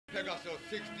Pegasus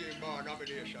 16 bar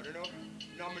nomination, you know?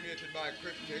 Nominated by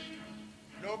Cryptic.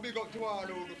 Now big up to all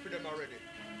who do for them already.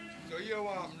 So here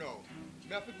I am now.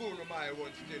 Me have to go to my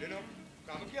one still, you know?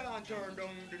 Because I can't turn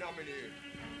down the nominee.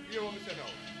 Hear what I say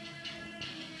now?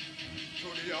 To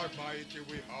the Almighty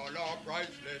we all are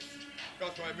priceless.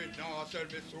 That's why me now sell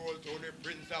me soul to the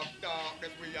Prince of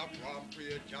Darkness. We have one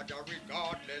praise Jaja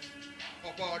regardless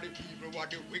of all the evil what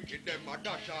the wicked them a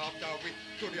dash after we.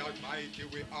 To the Almighty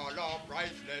we all are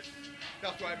priceless.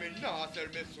 That's why me now sell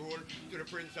me soul to the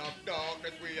Prince of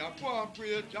Darkness. We have one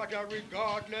praise Jaja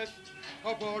regardless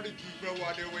of all the evil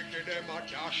what the wicked them a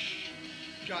dash.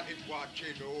 Jah is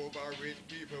watching over his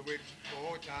people with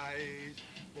both eyes,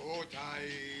 both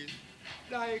eyes.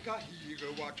 Like a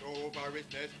eagle watch over his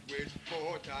nest with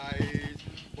both eyes,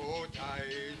 both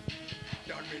eyes.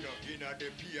 That we not inna the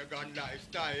pagan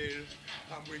lifestyle,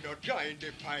 and we not join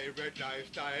the pirate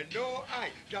lifestyle. No,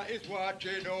 Jah is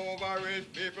watching over his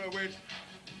people with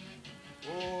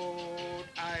both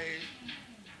eyes.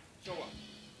 So what?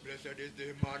 Blessed is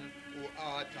the man who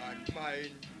heart and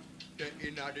mind, they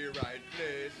inna the right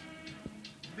place.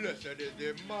 Blessed is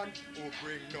the man who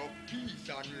bring no peace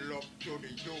and love to the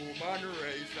human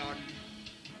race. And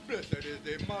blessed is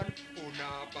the man who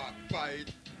not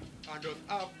backbite and just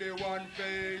have the one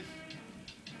face.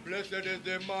 Blessed is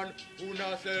the man who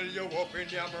not sell you up in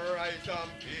yam rice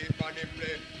and beef and him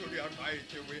play. To the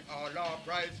Almighty we all are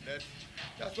priceless.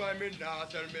 That's why me now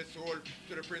sell me soul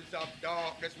to the Prince of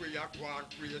Darkness. We are going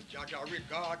praise Jaja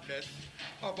regardless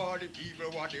of all the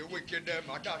evil what the wicked them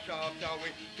a dash after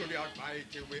we. To the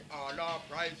Almighty we all are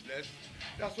priceless.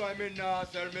 That's why me now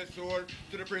sell me soul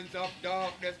to the Prince of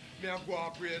Darkness. Me a go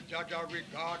and praise Jaja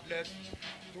regardless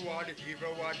to all the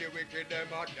evil what the wicked them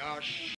a dash.